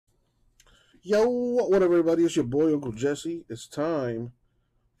Yo, what up, everybody? It's your boy, Uncle Jesse. It's time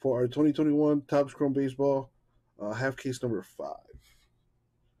for our 2021 Topps Chrome Baseball half case number 5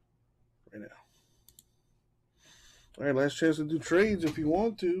 right now. All right, last chance to do trades if you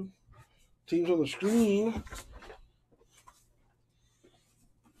want to. Teams on the screen.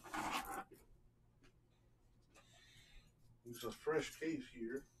 It's a fresh case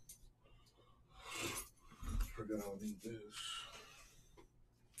here. Forgot I'll need this.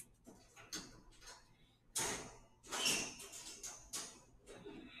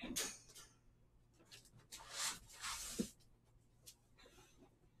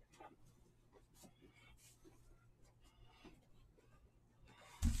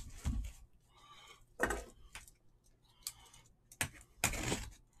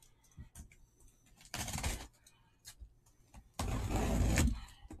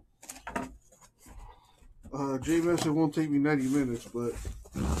 JMS, it won't take me 90 minutes, but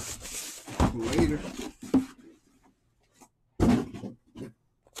later.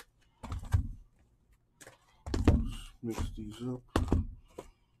 Let's mix these up.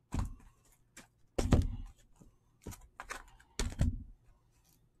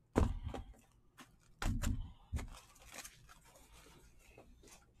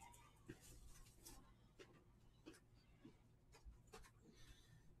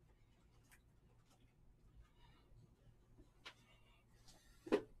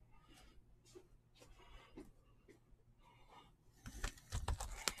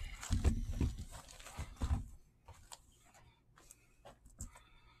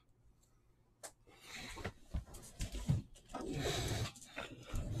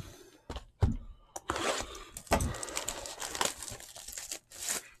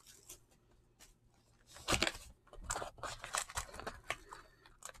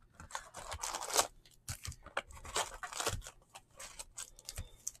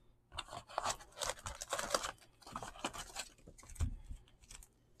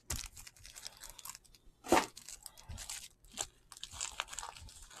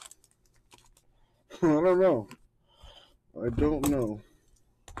 I don't know. I don't know.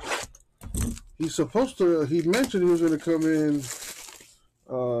 He's supposed to. He mentioned he was going to come in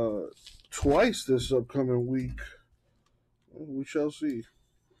twice this upcoming week. We shall see.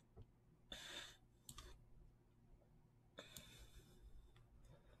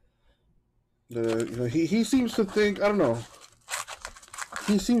 He seems to think, I don't know.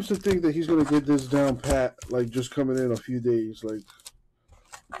 He seems to think that he's going to get this down pat, like just coming in a few days. Like,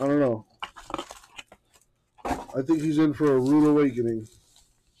 I don't know. I think he's in for a rude awakening.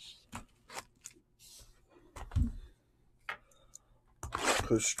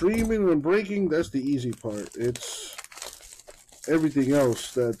 Because streaming and breaking, that's the easy part. It's everything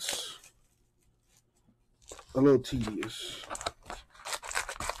else that's a little tedious.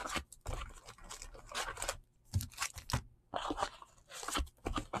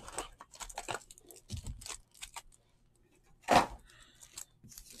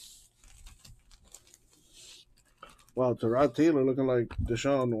 Wow, Tyrod Taylor looking like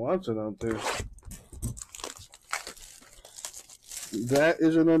Deshaun Watson out there. That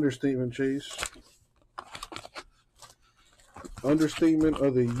is an understatement, Chase. Understatement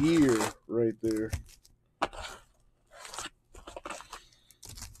of the year right there.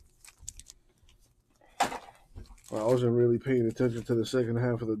 I wasn't really paying attention to the second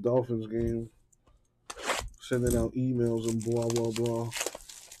half of the Dolphins game. Sending out emails and blah, blah, blah.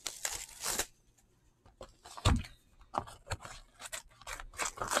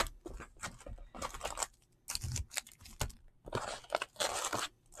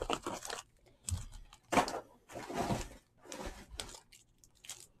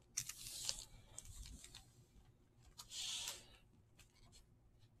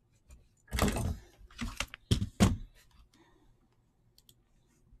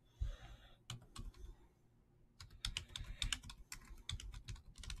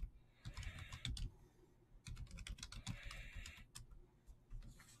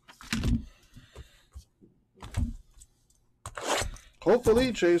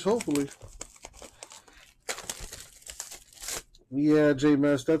 Hopefully, Chase, hopefully. Yeah,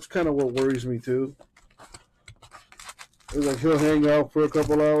 J-Mess, that's kind of what worries me, too. It's like he'll hang out for a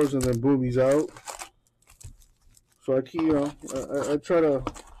couple hours and then boom, he's out. So I keep, I try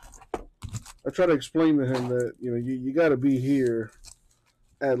to explain to him that you got to be here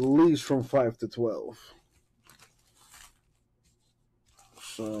at least from 5 to 12.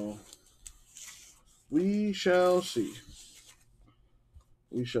 So we shall see.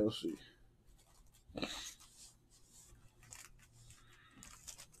 We shall see.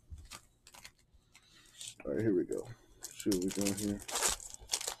 All right, here we go. Let's see what we're doing here.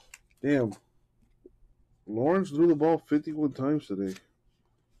 Damn, Lawrence threw the ball 51 times today.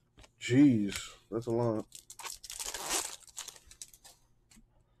 Jeez, that's a lot.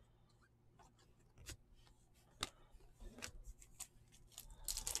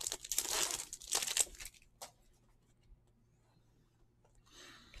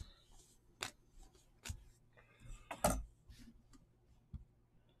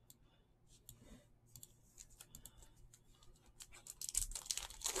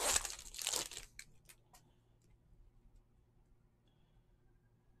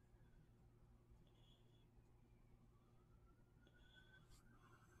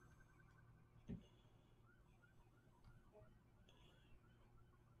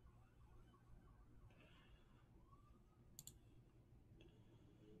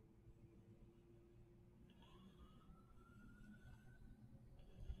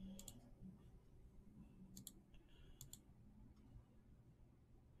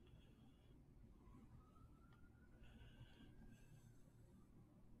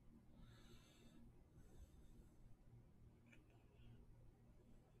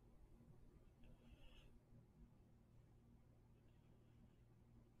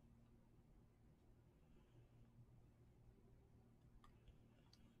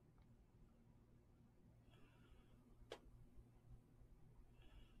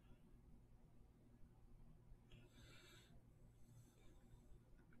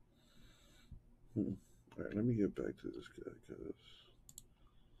 All right, let me get back to this guy because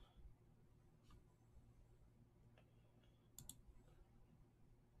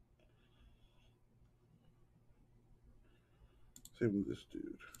same with this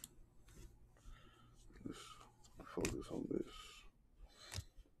dude. Let's focus on this.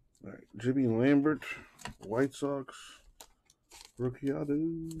 All right, Jimmy Lambert, White Sox, rookie auto.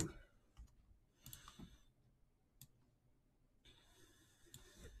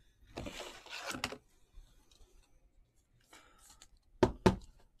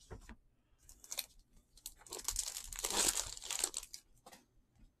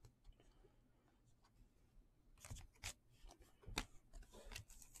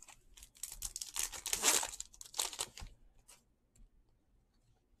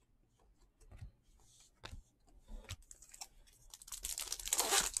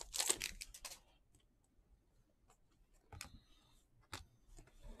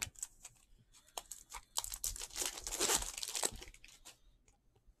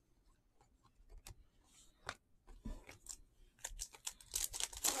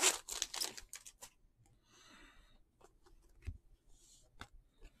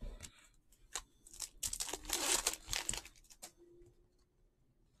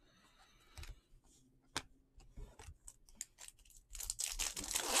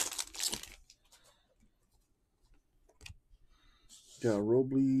 Got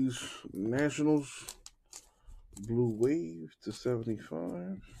Robles, Nationals, Blue Wave to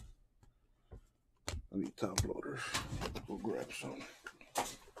 75. I need top loaders. We'll grab some.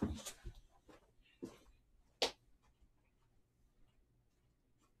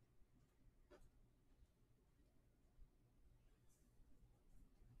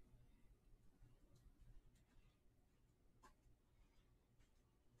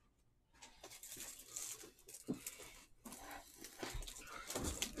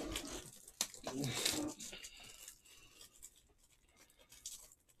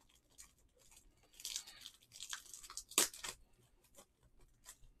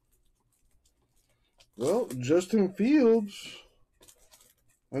 Well, Justin Fields.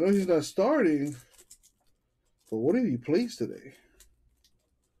 I know he's not starting, but what did he place today?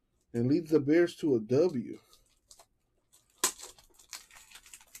 And leads the Bears to a W.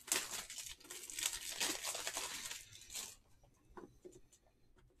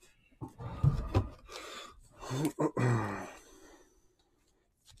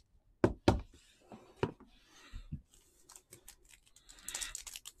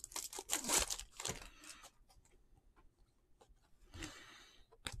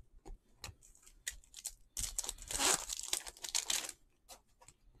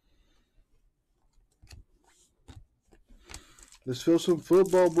 Let's fill some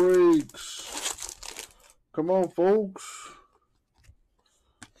football breaks. Come on, folks.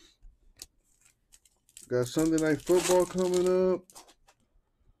 Got Sunday Night Football coming up.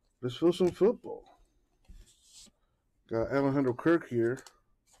 Let's fill some football. Got Alejandro Kirk here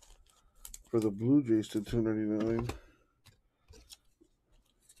for the Blue Jays to 299.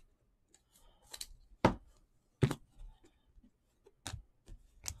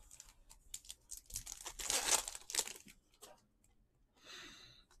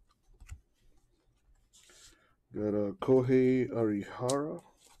 Got Kohei Arihara,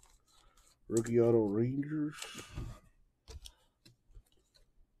 Rookie auto Rangers.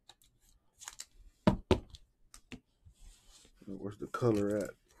 Where's the color at?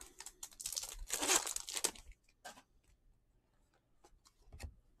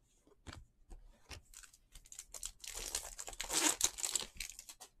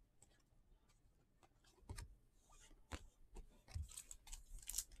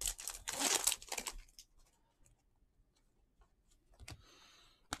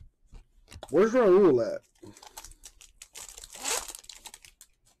 Where's Raul at?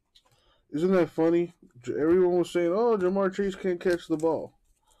 Isn't that funny? Everyone was saying, oh, Jamar Chase can't catch the ball.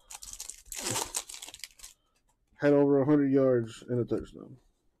 Had over 100 yards and a touchdown.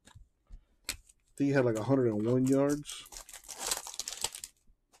 I think he had like 101 yards.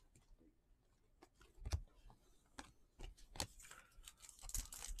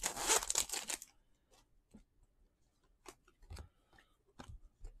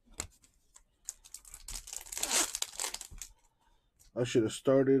 I should have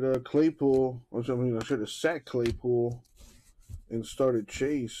started Claypool. I should have sat Claypool and started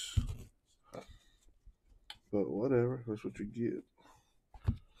Chase. But whatever. That's what you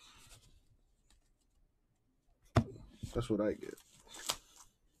get. That's what I get.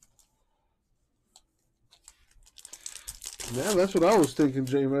 Yeah, that's what I was thinking,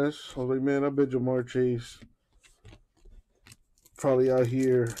 JMS. I was like, man, I bet Jamar Chase probably out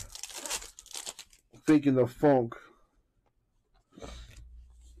here faking the funk.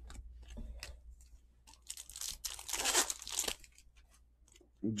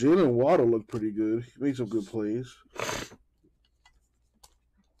 Jalen Waddle looked pretty good. He made some good plays.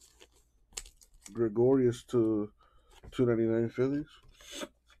 Gregorius to 299 Phillies.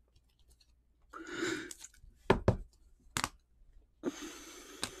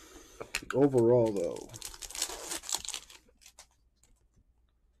 Overall, though,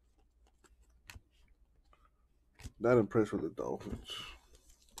 not impressed with the Dolphins.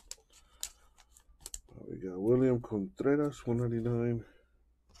 We got William Contreras, 199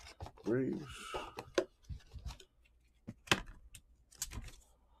 Braves.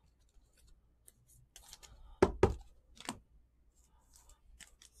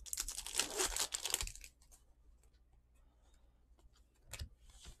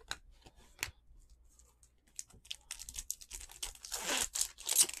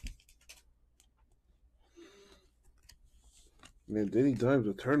 Man, Danny Dimes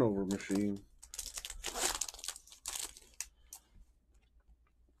a turnover machine.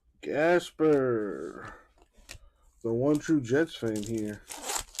 Gasper, the one true Jets fan here.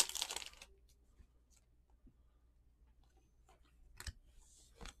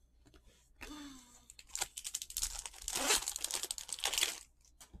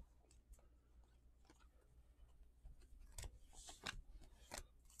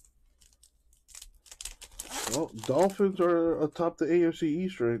 Well, Dolphins are atop the AFC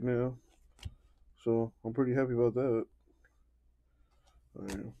East right now, so I'm pretty happy about that. All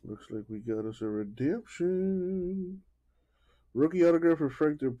right, looks like we got us a redemption. Rookie autograph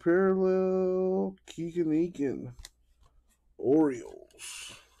refractor parallel. Keegan Eakin.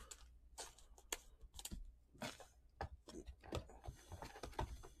 Orioles.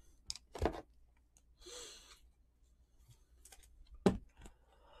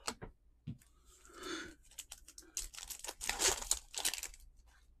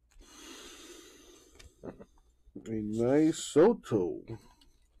 A nice Soto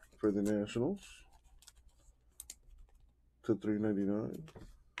for the Nationals to 399.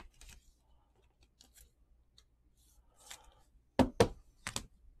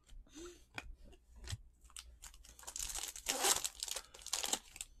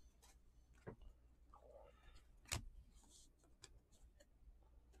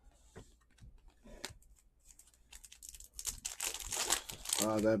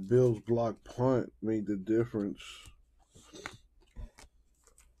 That Bills block punt made the difference.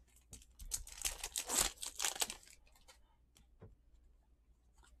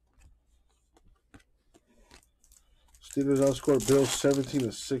 Steelers outscored Bills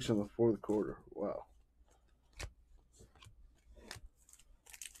 17-6 in the fourth quarter. Wow.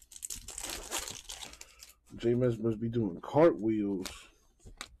 Jameis must be doing cartwheels.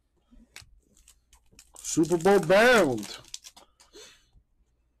 Super Bowl bound.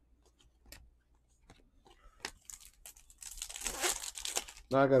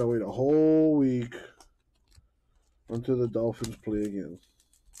 Now I gotta wait a whole week until the Dolphins play again.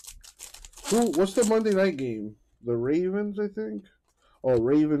 What's the Monday night game? The Ravens, I think. Oh,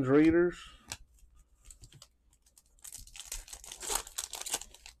 Ravens Raiders.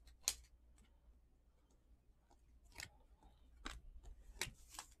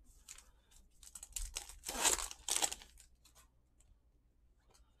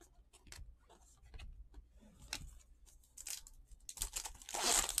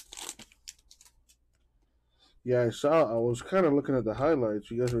 Yeah, I saw. I was kind of looking at the highlights.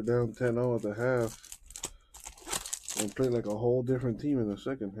 You guys were down 10-0 at the half and played like a whole different team in the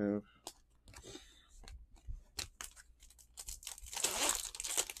second half.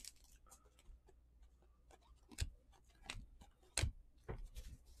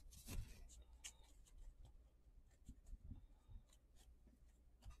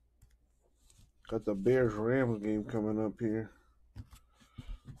 Got the Bears Rams game coming up here.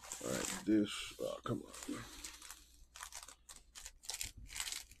 All right, this. Oh, come on.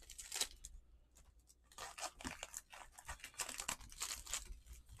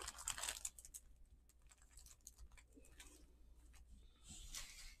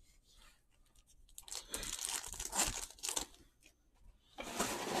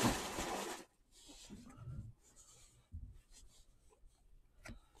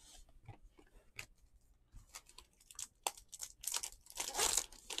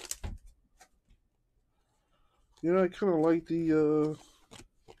 You know, I kind of like the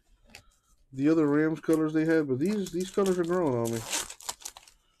other Rams colors they had, but these colors are growing on me.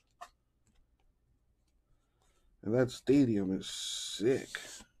 And that stadium is sick.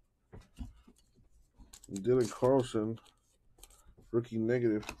 Dylan Carlson, rookie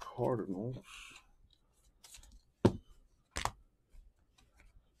negative Cardinals.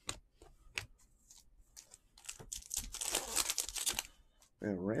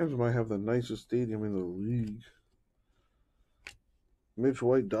 Man, Rams might have the nicest stadium in the league. Mitch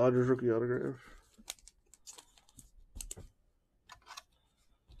White, Dodgers rookie autograph.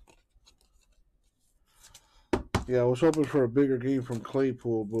 Yeah, I was hoping for a bigger game from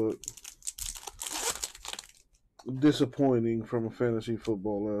Claypool, but disappointing from a fantasy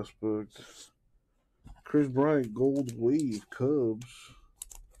football aspect. Chris Bryant, Gold Wave, Cubs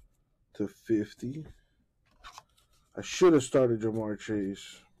 /50. I should have started Jamar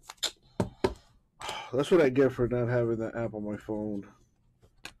Chase. That's what I get for not having that app on my phone.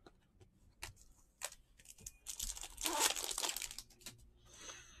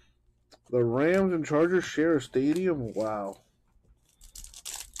 The Rams and Chargers share a stadium? Wow.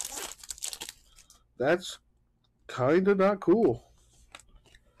 That's kind of not cool.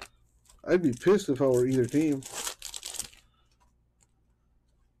 I'd be pissed if I were either team.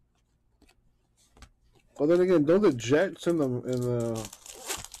 Well, then again, don't the Jets and the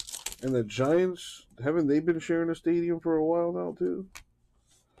Giants, haven't they been sharing a stadium for a while now too?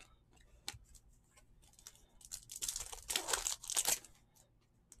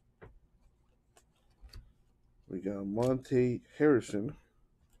 We got Monte Harrison,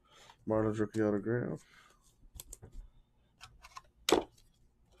 Marlins rookie autograph.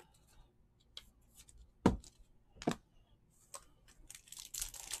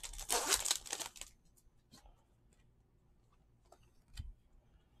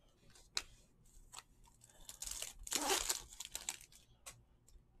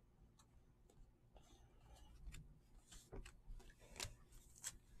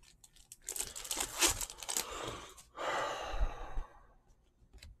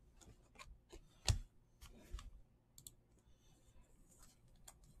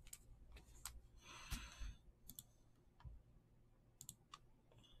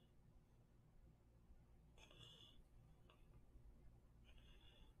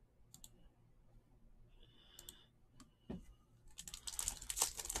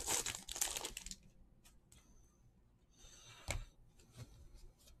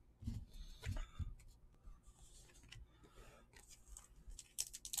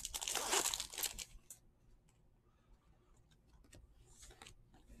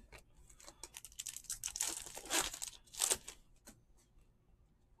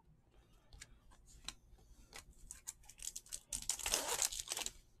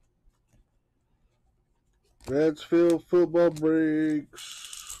 Let's fill football breaks.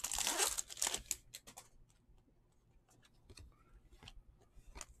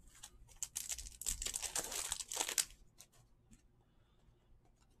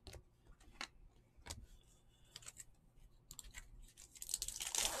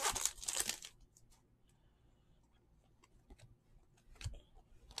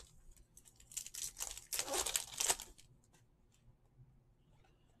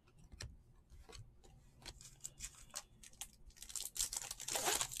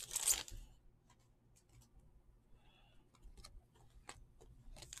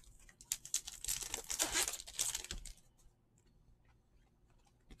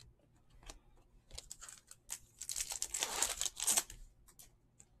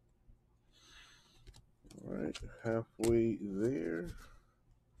 All right, halfway there.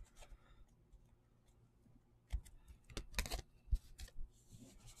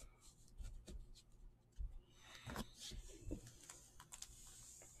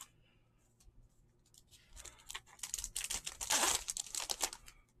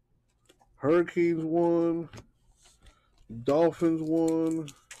 Hurricanes won. Dolphins won.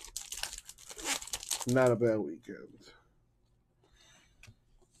 Not a bad weekend.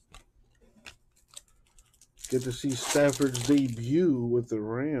 Get to see Stafford's debut with the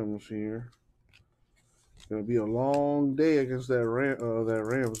Rams here. It's gonna be a long day against that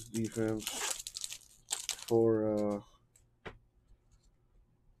Rams defense for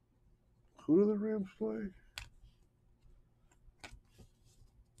who do the Rams play?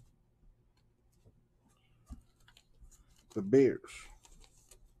 The Bears.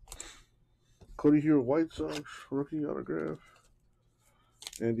 Cody Hero, White Sox, rookie autograph.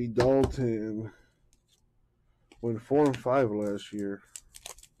 Andy Dalton went 4-5 last year.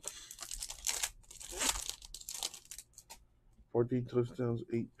 14 touchdowns,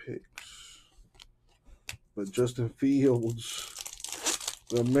 8 picks. But Justin Fields,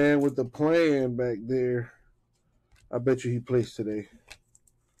 the man with the plan back there, I bet you he plays today.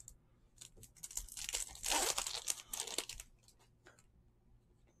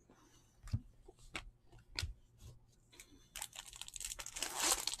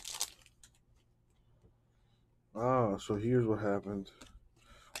 So here's what happened.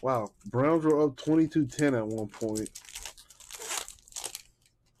 Wow, Browns were up 22-10 at one point.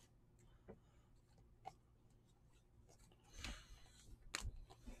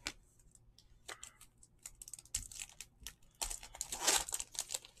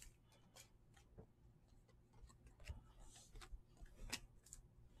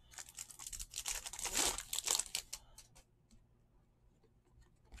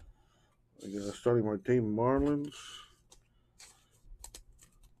 I got starting my team Marlins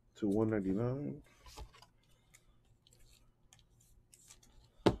to 199.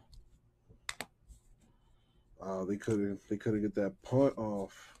 They couldn't get that punt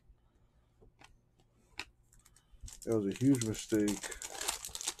off. That was a huge mistake.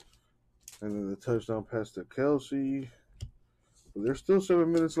 And then the touchdown pass to Kelsey. But there's still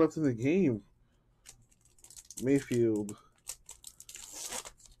 7 minutes left in the game. Mayfield.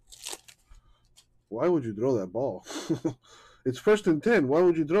 Why would you throw that ball? It's 1st and 10. Why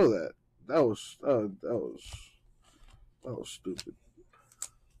would you throw that? That was stupid.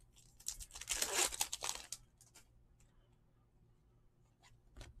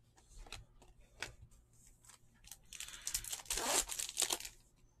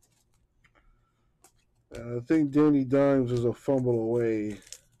 I think Danny Dimes is a fumble away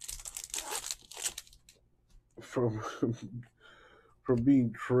from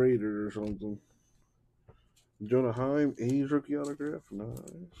being traded or something. Jonah Heim, A's rookie autograph. Nice.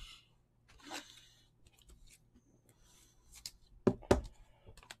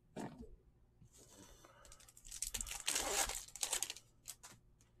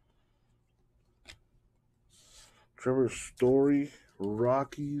 Trevor Story,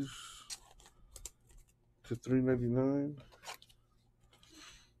 Rockies to 399.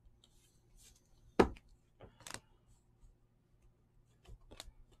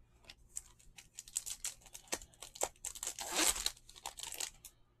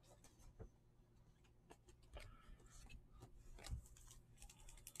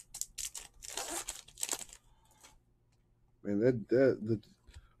 Man,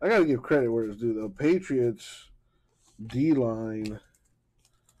 I gotta give credit where it's due. The Patriots D-line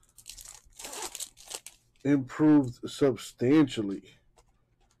improved substantially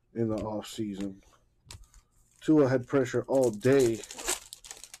in the offseason. Tua had pressure all day,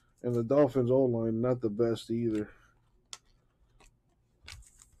 and the Dolphins O-line not the best either.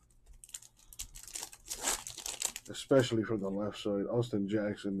 Especially from the left side. Austin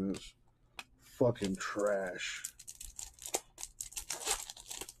Jackson is fucking trash.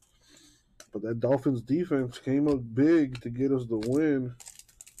 But that Dolphins defense came up big to get us the win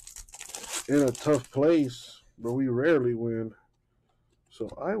in a tough place where we rarely win. So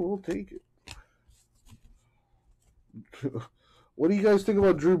I will take it. What do you guys think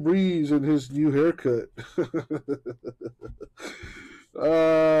about Drew Brees and his new haircut?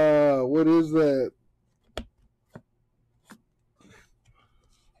 What is that?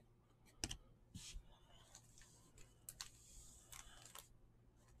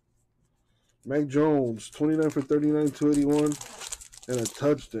 Mac Jones, 29 for 39, 281, and a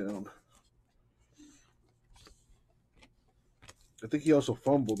touchdown. I think he also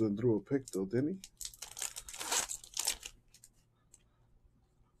fumbled and threw a pick, though, didn't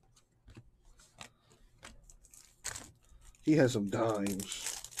he? He has some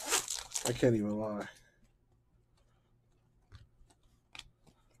dimes. I can't even lie.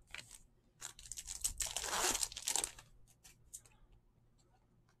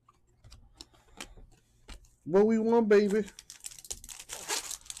 What we want, baby.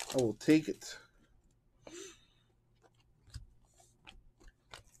 I will take it.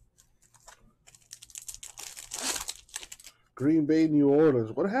 Green Bay, New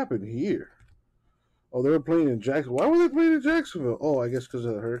Orleans. What happened here? Oh, they were playing in Jacksonville. Why were they playing in Jacksonville? Oh, I guess because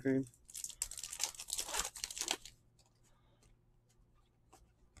of the hurricane.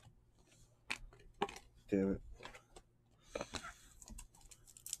 Damn it.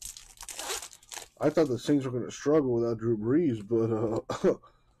 I thought the Saints were going to struggle without Drew Brees, but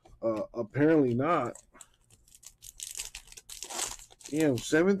apparently not. Damn,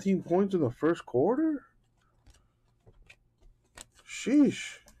 17 points in the first quarter?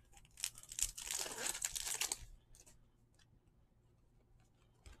 Sheesh.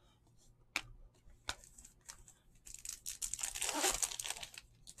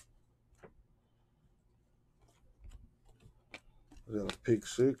 Is that a pick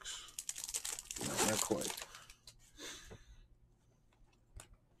six? No, not quite.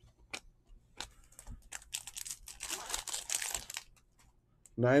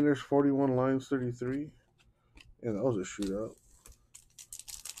 Niners 41, Lions 33. Yeah, that was a shootout.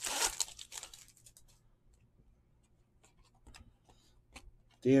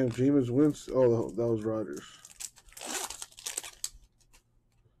 Damn, Jameis Winston. Oh, that was Rodgers.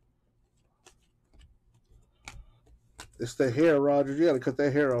 It's the hair, Rodgers. You got to cut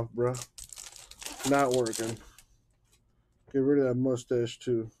that hair off, bro. Not working. Get rid of that mustache,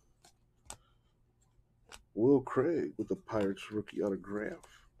 too. Will Craig with the Pirates rookie autograph.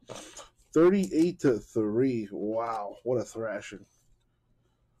 38-3. Wow, what a thrashing.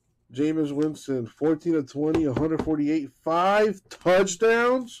 Jameis Winston, 14-20, 148, 5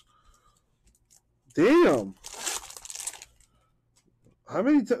 touchdowns. Damn. How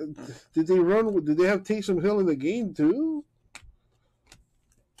many did they run? Did they have Taysom Hill in the game too?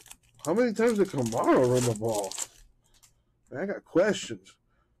 How many times did Kamara run the ball? I got questions.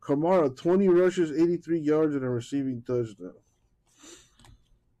 Kamara, 20 rushes, 83 yards, and a receiving touchdown.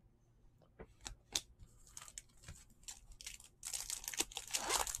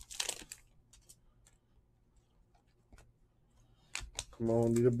 Come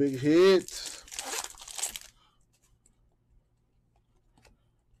on, need a big hit.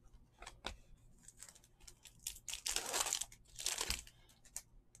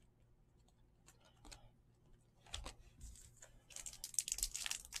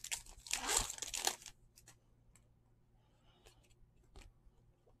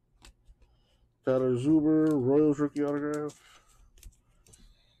 Tyler Zuber, Royals rookie autograph.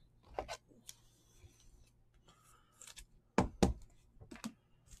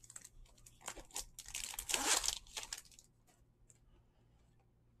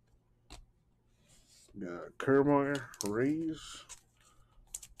 Got Kiermaier, Rays,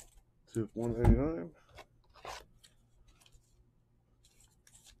 to 189.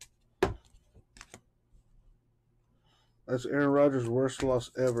 That's Aaron Rodgers' worst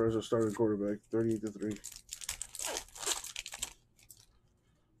loss ever as a starting quarterback, 38-3.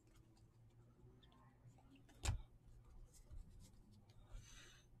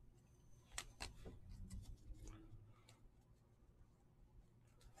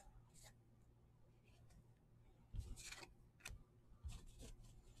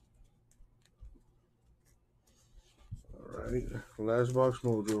 Right, last box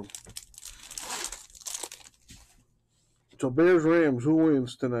mojo. So Bears Rams, who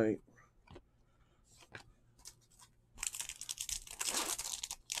wins tonight?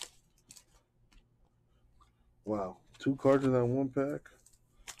 Wow, 2 cards in that one pack.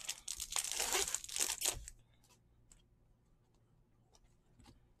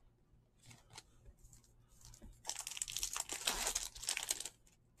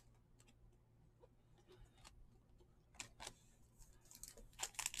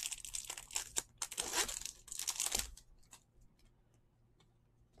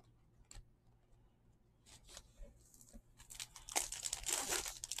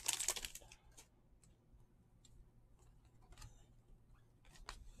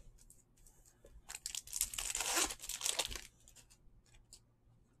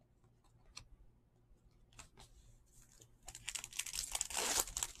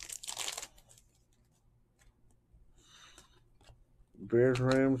 Bears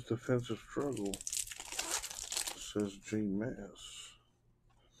Rams defensive struggle, says J Mass.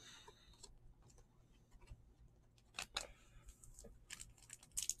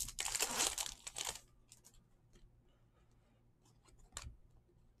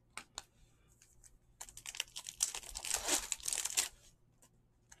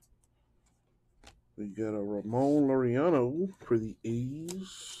 We got a Ramon Laureano for the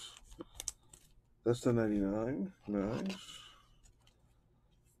A's. That's the 99. Nice.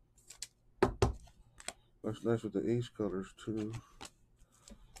 That's nice with the ace colors too.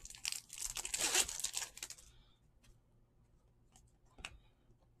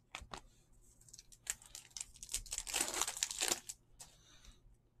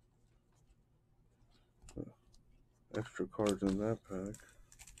 Extra cards in that pack.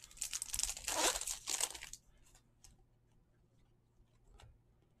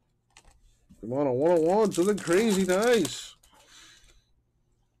 Come on, a 101, something crazy nice.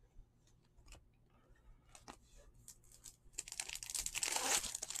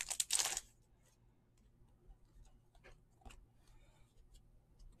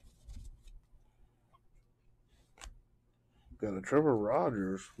 Got a Trevor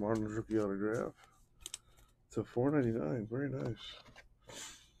Rogers, Marlins rookie autograph to $4.99. Very nice.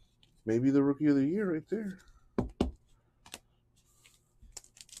 Maybe the rookie of the year right there.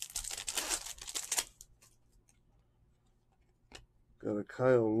 Got a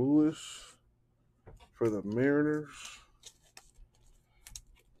Kyle Lewis for the Mariners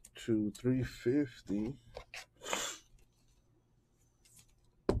to $350.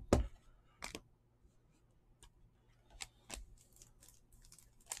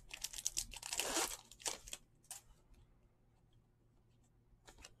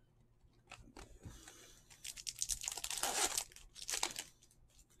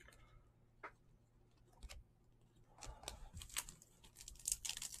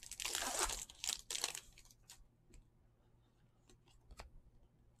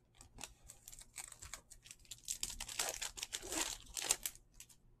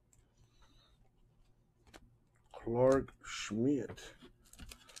 Clark Schmidt,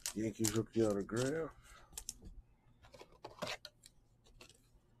 Yankees rookie autograph.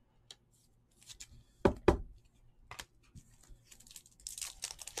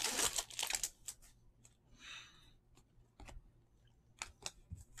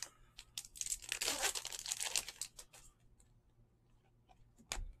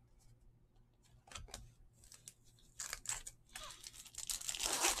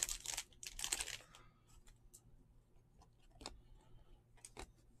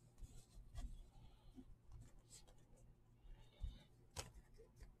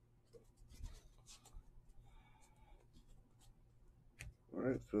 All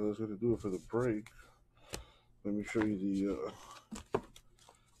right, so that's going to do it for the break. Let me show you the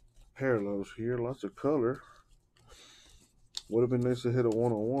parallels here. Lots of color. Would have been nice to hit a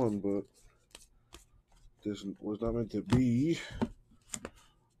 101, but this was not meant to be.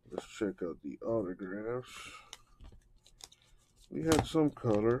 Let's check out the autographs. We had some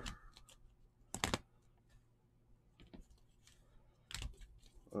color.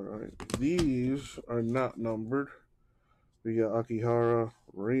 All right, these are not numbered. We got Akihara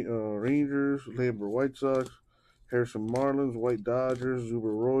Rangers, Labor White Sox, Harrison Marlins, White Dodgers,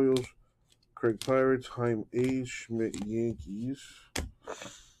 Zuber Royals, Craig Pirates, Chaim A's, Schmidt Yankees.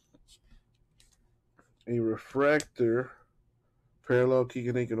 A refractor, parallel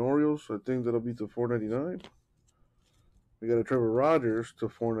Keegan Aiken Orioles. I think that'll be to $4.99. We got a Trevor Rogers to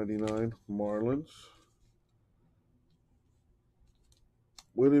 $4.99 Marlins.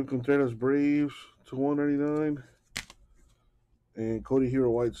 William Contreras Braves to $1.99. And Cody Hero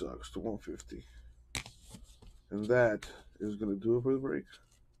White Sox to $1.50. And that is going to do it for the break.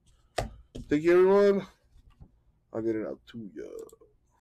 Thank you, everyone. I'll get it out to you.